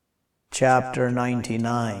Chapter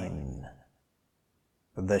 99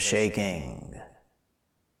 The Shaking.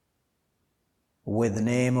 With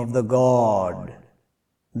name of the God,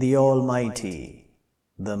 the Almighty,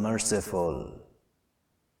 the Merciful.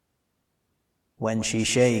 When she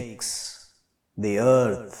shakes, the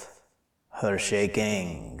earth, her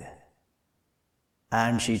shaking,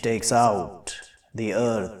 and she takes out, the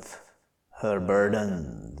earth, her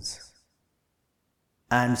burdens.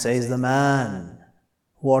 And says the man,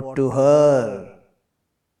 what to her?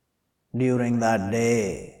 During that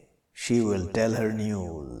day, she will tell her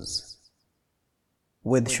news.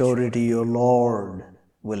 With surety your Lord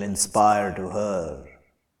will inspire to her.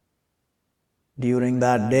 During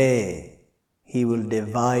that day, He will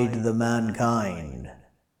divide the mankind,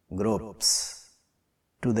 groups,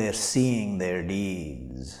 to their seeing their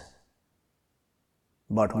deeds.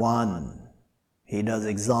 But one, He does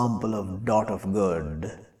example of dot of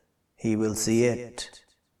good, he will see it.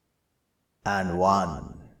 And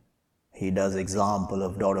one, He does example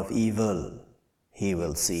of dot of evil, he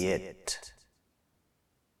will see it.